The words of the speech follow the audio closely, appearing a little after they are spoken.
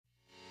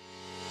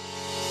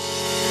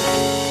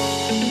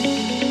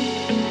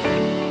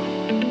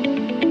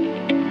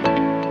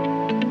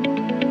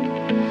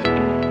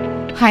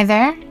Hi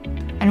there,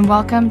 and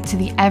welcome to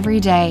the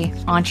Everyday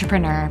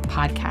Entrepreneur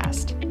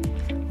Podcast,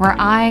 where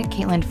I,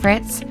 Caitlin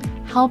Fritz,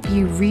 help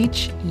you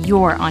reach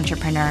your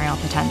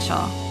entrepreneurial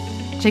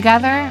potential.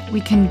 Together, we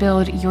can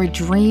build your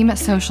dream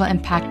social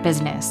impact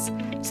business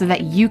so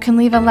that you can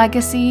leave a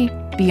legacy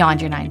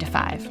beyond your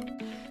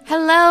 9-to-5.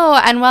 Hello,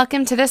 and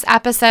welcome to this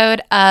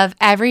episode of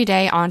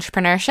Everyday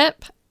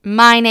Entrepreneurship.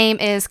 My name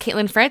is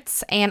Caitlin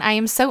Fritz, and I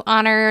am so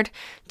honored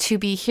to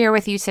be here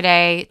with you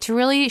today to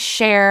really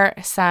share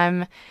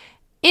some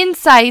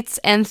insights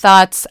and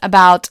thoughts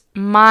about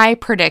my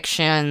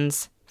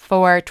predictions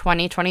for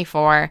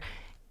 2024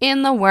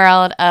 in the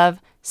world of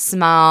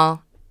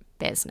small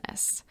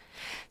business.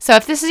 So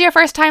if this is your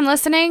first time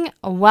listening,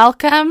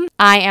 welcome.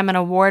 I am an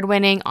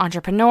award-winning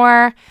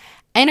entrepreneur,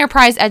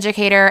 enterprise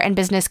educator, and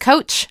business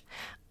coach.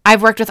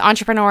 I've worked with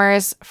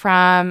entrepreneurs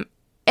from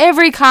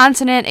every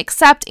continent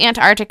except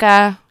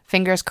Antarctica.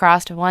 Fingers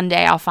crossed, one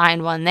day I'll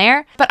find one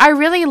there. But I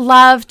really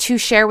love to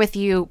share with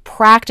you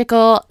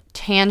practical,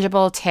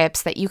 tangible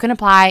tips that you can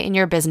apply in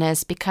your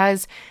business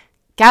because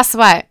guess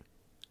what?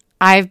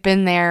 I've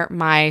been there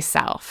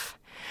myself.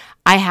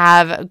 I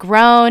have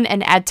grown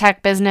an ed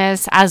tech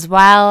business as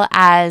well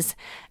as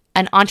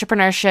an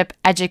entrepreneurship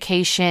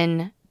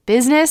education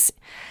business,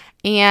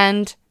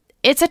 and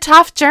it's a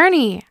tough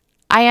journey.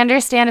 I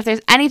understand if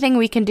there's anything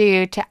we can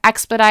do to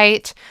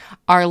expedite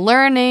our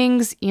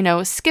learnings,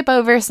 skip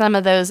over some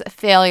of those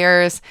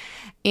failures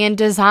and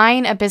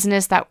design a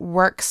business that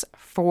works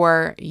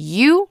for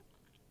you,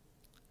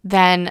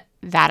 then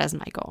that is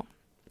my goal.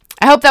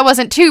 I hope that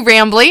wasn't too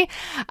rambly,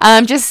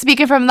 just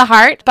speaking from the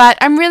heart, but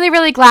I'm really,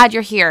 really glad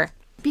you're here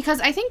because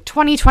I think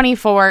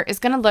 2024 is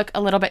going to look a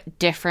little bit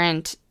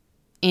different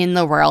in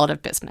the world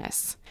of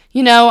business.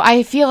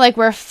 I feel like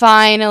we're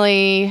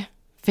finally,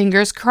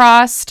 fingers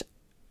crossed,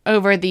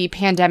 over the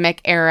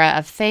pandemic era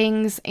of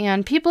things,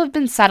 and people have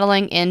been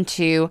settling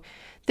into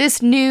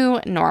this new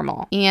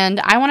normal. And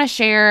I want to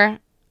share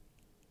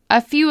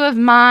a few of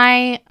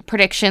my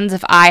predictions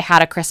if I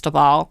had a crystal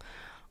ball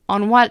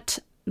on what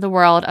the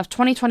world of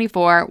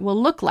 2024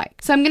 will look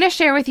like. So I'm going to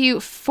share with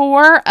you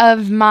 4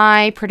 of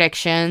my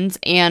predictions.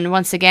 And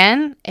once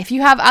again, if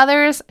you have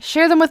others,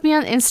 share them with me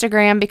on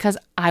Instagram because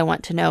I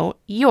want to know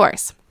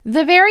yours.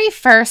 The very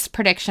first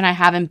prediction I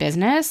have in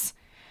business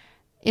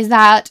is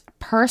that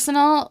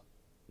personal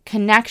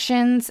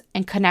connections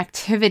and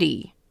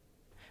connectivity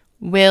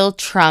will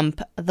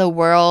trump the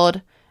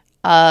world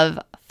of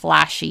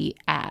flashy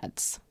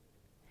ads.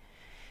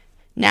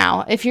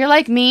 Now, if you're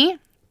like me,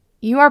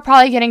 you are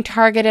probably getting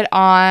targeted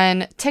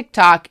on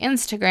TikTok,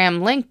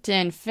 Instagram,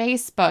 LinkedIn,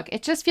 Facebook.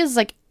 It just feels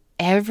like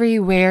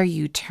everywhere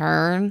you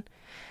turn,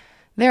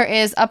 there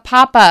is a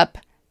pop-up,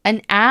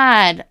 an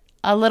ad,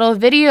 a little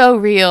video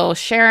reel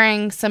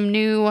sharing some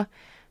new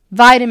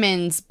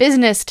vitamins,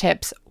 business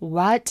tips,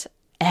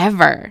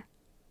 whatever.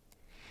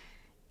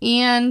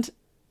 And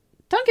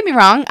don't get me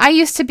wrong, I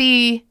used to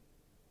be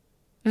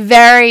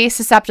very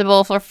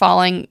susceptible for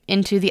falling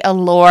into the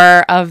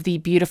allure of the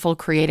beautiful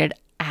created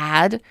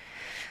ad.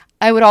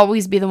 I would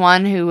always be the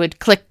one who would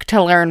click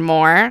to learn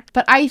more.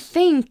 But I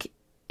think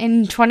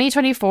in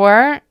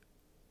 2024,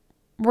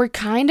 we're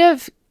kind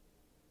of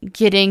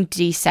getting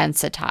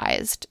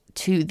desensitized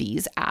to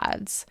these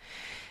ads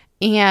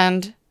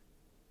and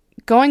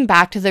going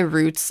back to the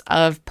roots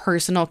of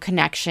personal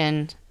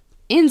connection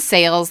in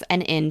sales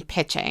and in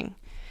pitching.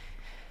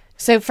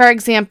 So for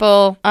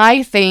example,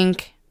 I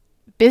think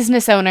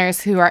business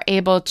owners who are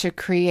able to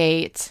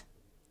create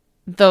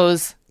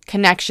those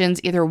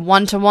connections either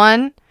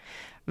one-to-one,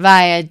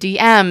 via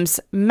DMs,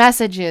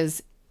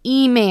 messages,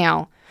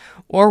 email,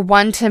 or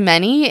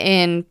one-to-many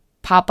in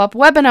pop-up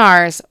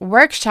webinars,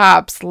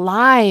 workshops,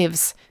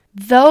 lives.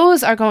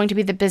 Those are going to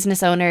be the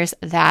business owners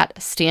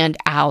that stand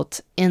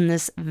out in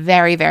this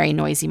very, very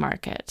noisy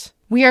market.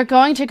 We are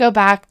going to go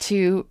back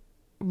to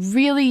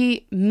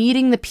really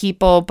meeting the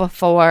people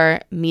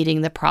before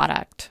meeting the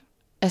product,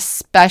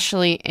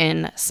 especially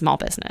in small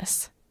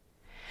business.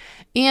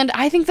 And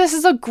I think this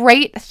is a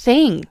great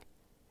thing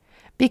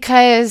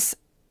because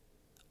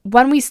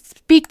when we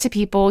speak to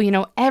people,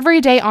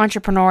 everyday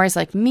entrepreneurs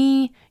like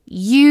me,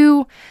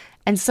 you,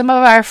 and some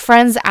of our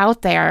friends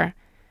out there,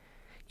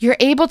 you're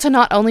able to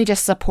not only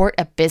just support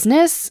a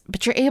business,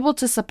 but you're able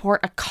to support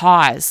a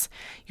cause.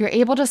 You're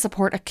able to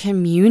support a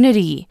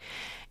community,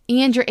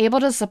 and you're able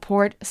to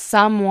support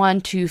someone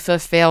to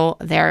fulfill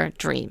their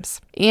dreams.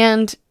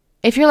 And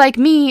if you're like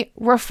me,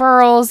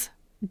 referrals,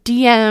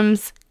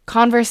 DMs,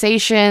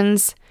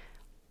 conversations,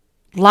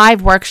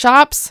 live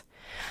workshops,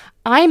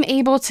 I'm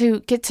able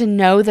to get to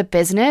know the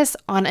business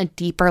on a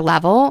deeper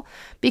level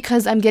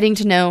because I'm getting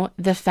to know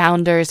the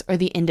founders or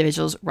the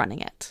individuals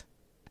running it.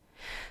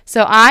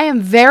 So I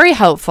am very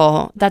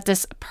hopeful that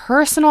this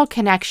personal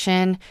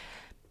connection,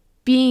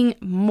 being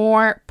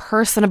more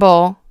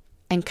personable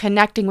and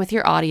connecting with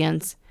your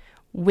audience,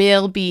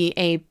 will be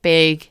a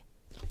big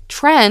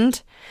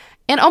trend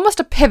and almost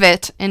a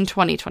pivot in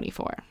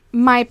 2024.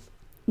 My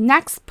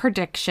next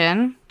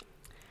prediction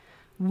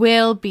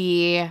will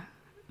be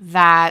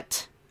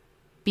that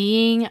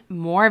being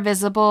more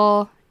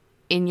visible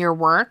in your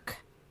work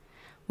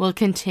will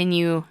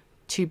continue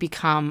to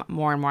become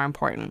more and more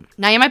important.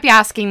 Now, you might be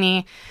asking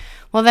me,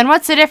 well, then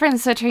what's the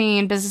difference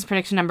between business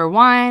prediction number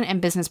 1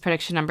 and business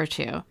prediction number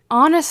 2?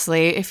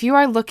 Honestly, if you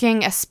are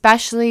looking,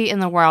 especially in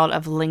the world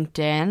of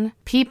LinkedIn,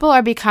 people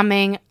are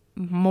becoming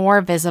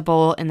more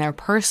visible in their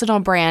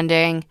personal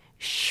branding,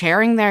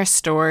 sharing their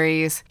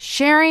stories,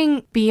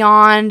 sharing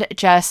beyond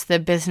just the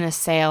business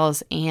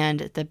sales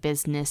and the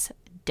business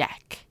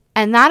deck.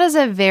 And that is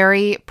a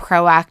very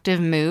proactive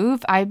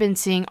move I've been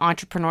seeing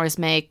entrepreneurs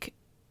make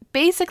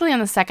basically in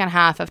the second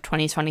half of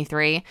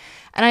 2023,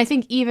 and I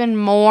think even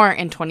more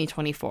in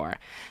 2024.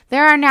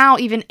 There are now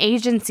even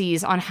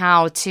agencies on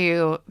how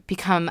to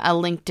become a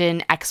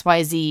LinkedIn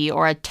XYZ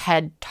or a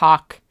TED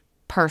Talk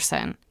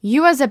person.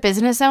 You as a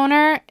business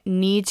owner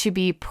need to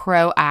be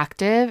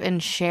proactive in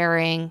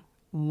sharing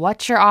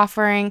what you're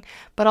offering,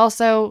 but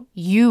also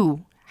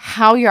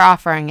how you're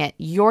offering it,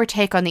 your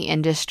take on the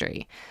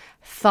industry.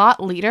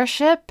 Thought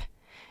leadership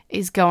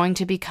is going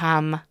to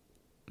become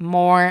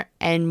more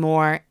and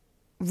more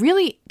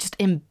really just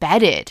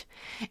embedded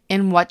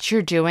in what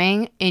you're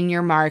doing in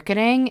your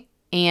marketing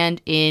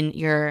and in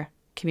your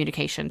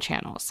communication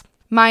channels.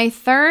 My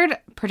third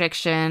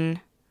prediction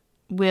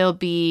will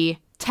be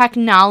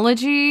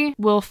technology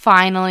will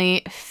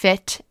finally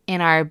fit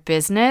in our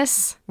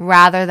business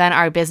rather than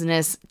our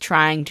business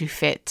trying to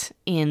fit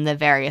in the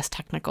various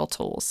technical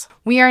tools.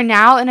 We are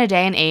now in a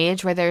day and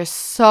age where there's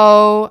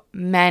so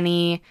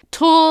many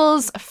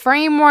tools,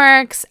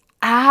 frameworks,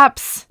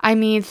 apps. I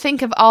mean,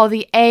 think of all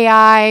the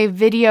AI,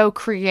 video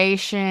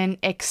creation,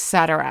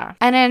 etc.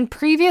 And in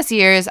previous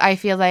years, I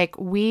feel like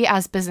we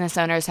as business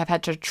owners have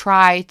had to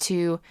try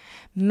to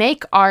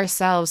make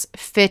ourselves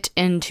fit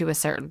into a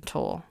certain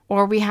tool,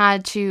 or we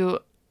had to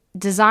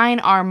design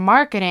our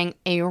marketing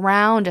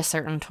around a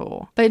certain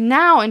tool. But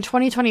now in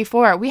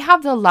 2024, we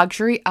have the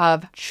luxury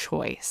of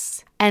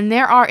choice. And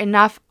there are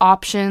enough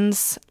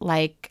options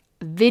like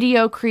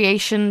video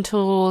creation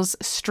tools,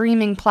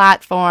 streaming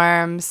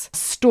platforms,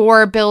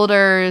 store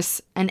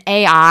builders, and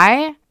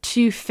AI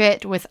to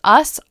fit with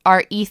us,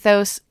 our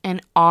ethos,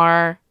 and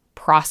our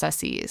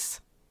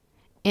processes.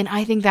 And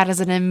I think that is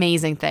an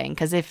amazing thing,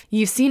 because if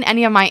you've seen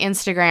any of my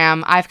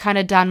Instagram, I've kind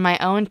of done my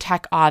own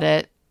tech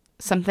audit.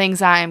 Some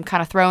things I'm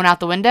kind of throwing out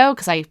the window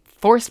because I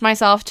forced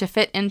myself to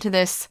fit into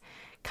this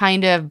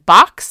kind of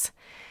box.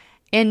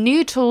 And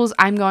new tools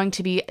I'm going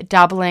to be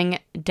doubling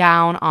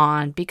down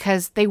on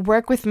because they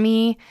work with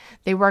me,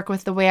 they work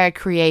with the way I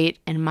create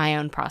and my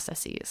own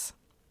processes.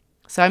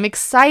 So I'm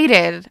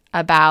excited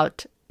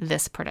about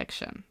this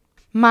prediction.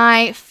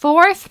 My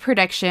fourth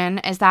prediction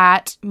is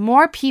that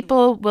more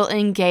people will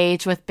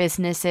engage with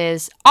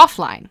businesses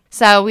offline.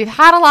 So we've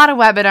had a lot of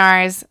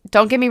webinars.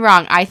 Don't get me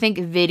wrong, I think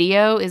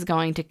video is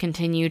going to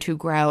continue to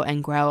grow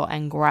and grow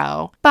and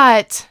grow.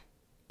 But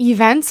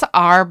events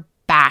are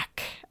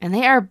back, and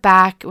they are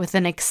back with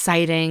an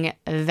exciting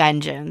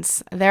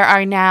vengeance. There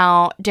are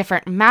now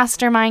different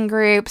mastermind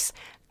groups,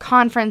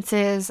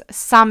 conferences,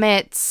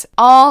 summits,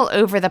 all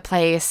over the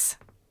place,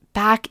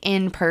 back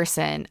in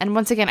person. And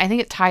once again, I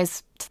think it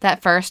ties to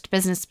that first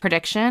business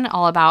prediction,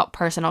 all about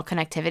personal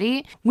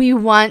connectivity. We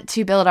want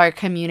to build our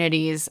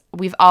communities.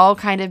 We've all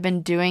kind of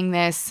been doing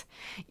this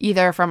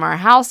either from our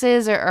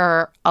houses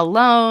or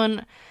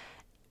alone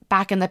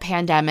back in the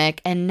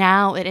pandemic, and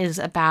now it is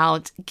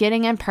about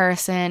getting in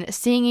person,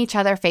 seeing each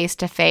other face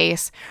to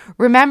face,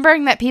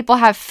 remembering that people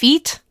have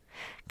feet,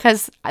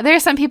 because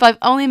there's some people I've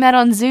only met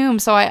on Zoom,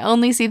 so I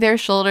only see their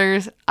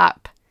shoulders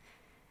up.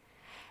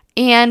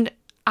 And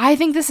I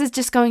think this is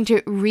just going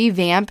to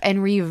revamp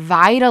and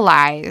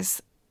revitalize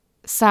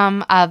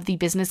some of the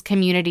business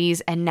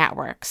communities and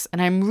networks,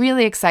 and I'm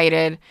really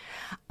excited.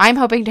 I'm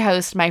hoping to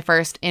host my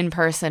first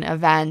in-person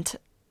event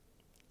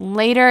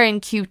later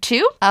in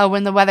Q2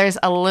 when the weather's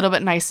a little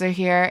bit nicer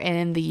here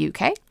in the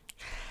UK.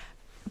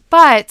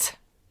 But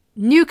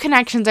new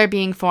connections are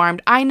being formed.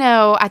 I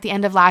know at the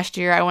end of last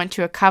year, I went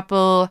to a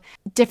couple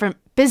different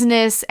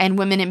business and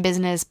women in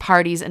business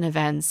parties and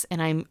events,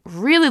 and I'm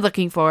really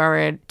looking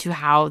forward to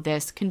how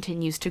this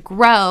continues to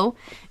grow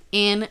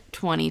in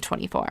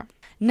 2024.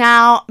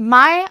 Now,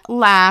 my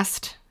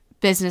last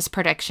business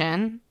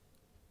prediction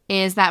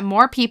is that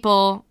more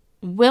people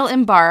will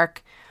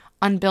embark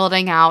on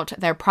building out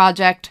their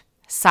project,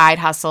 side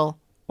hustle,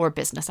 or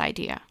business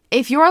idea.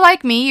 If you're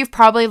like me, you've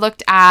probably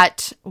looked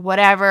at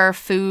whatever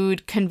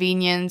food,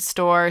 convenience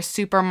store,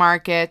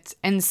 supermarket,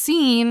 and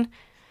seen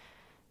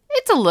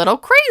it's a little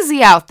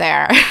crazy out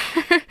there.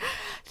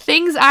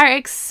 Things are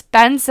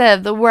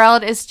expensive. The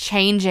world is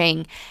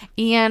changing,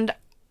 and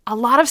a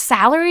lot of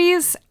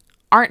salaries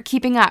aren't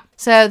keeping up.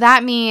 So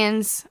that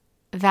means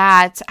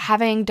that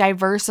having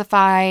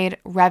diversified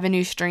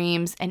revenue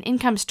streams and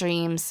income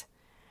streams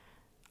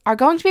are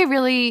going to be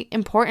really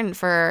important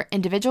for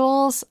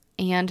individuals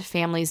and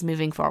families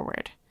moving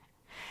forward.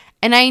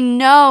 And I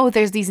know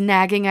there's these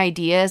nagging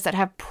ideas that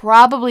have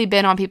probably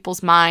been on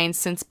people's minds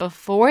since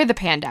before the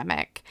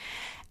pandemic,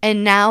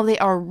 and now they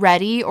are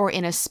ready or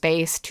in a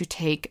space to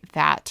take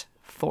that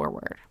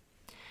forward.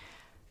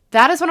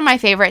 That is one of my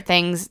favorite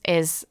things,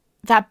 is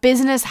that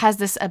business has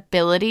this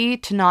ability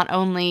to not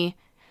only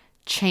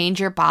change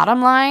your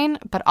bottom line,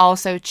 but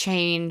also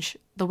change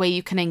the way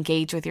you can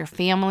engage with your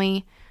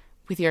family,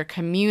 with your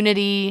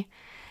community,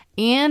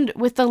 and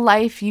with the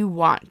life you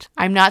want.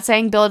 I'm not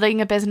saying building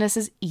a business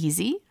is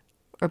easy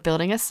or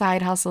building a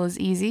side hustle is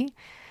easy,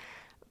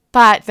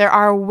 but there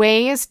are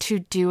ways to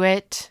do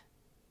it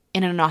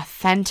in an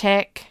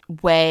authentic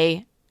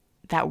way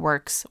that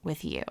works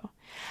with you.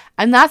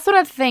 And that's one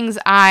of the things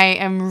I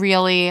am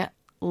really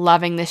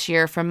loving this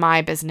year from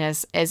my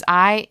business is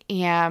I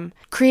am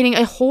creating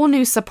a whole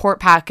new support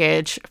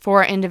package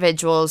for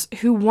individuals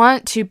who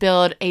want to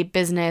build a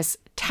business,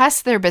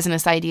 test their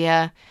business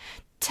idea,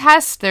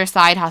 test their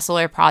side hustle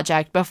or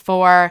project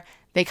before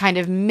they kind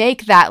of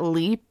make that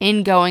leap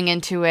in going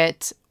into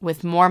it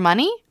with more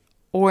money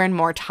or in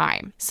more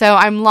time. So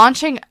I'm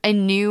launching a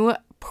new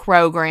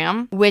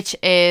program, which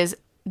is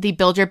the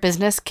Build Your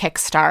Business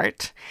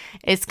Kickstart.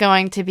 It's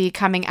going to be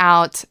coming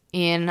out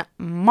in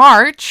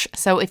March.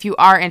 So if you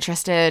are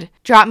interested,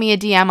 drop me a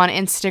DM on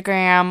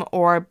Instagram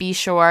or be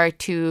sure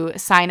to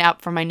sign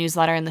up for my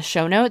newsletter in the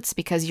show notes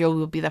because you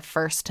will be the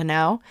first to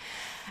know.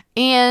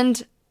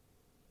 And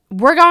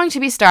we're going to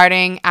be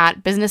starting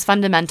at business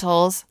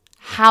fundamentals,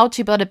 how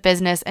to build a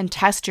business and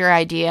test your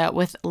idea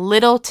with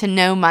little to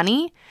no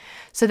money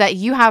so that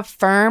you have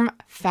firm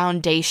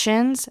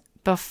foundations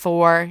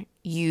before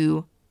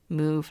you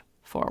move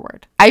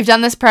forward. I've done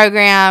this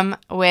program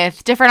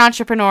with different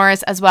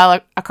entrepreneurs as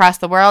well across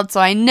the world, so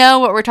I know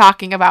what we're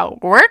talking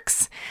about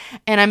works,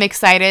 and I'm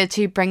excited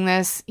to bring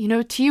this,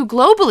 to you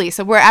globally.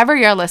 So wherever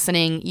you're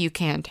listening, you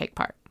can take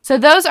part. So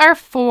those are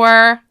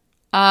 4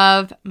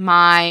 of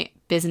my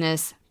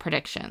business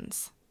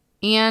predictions,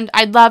 and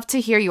I'd love to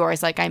hear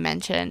yours, like I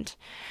mentioned.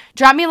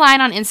 Drop me a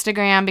line on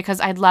Instagram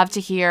because I'd love to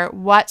hear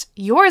what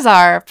yours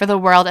are for the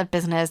world of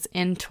business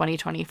in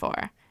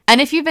 2024. And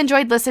if you've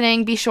enjoyed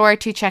listening, be sure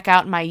to check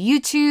out my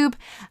YouTube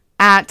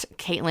at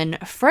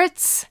Caitlin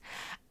Fritz,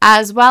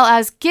 as well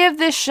as give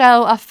this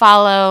show a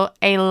follow,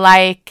 a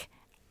like,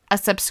 a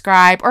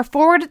subscribe, or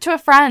forward it to a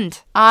friend.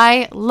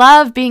 I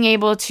love being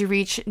able to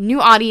reach new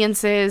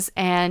audiences,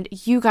 and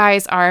you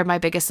guys are my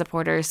biggest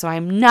supporters, so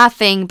I'm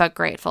nothing but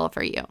grateful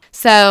for you.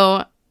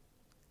 So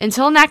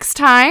until next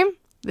time,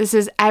 this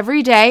is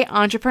Everyday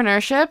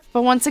Entrepreneurship,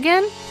 but once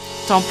again,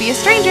 don't be a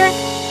stranger.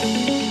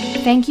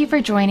 Thank you for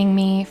joining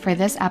me for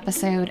this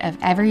episode of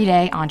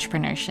Everyday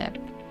Entrepreneurship.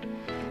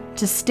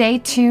 To stay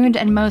tuned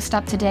and most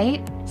up to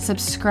date,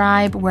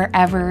 subscribe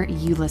wherever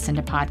you listen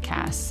to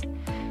podcasts.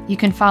 You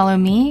can follow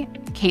me,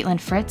 Caitlin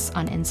Fritz,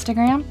 on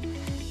Instagram.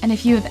 And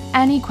if you have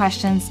any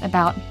questions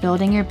about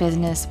building your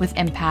business with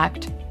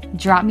impact,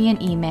 drop me an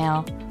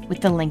email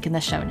with the link in the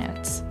show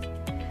notes.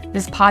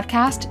 This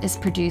podcast is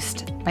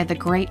produced by the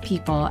great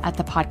people at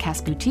the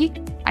Podcast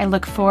Boutique. I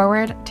look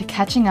forward to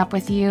catching up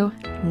with you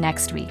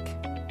next week.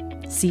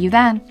 See you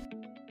then.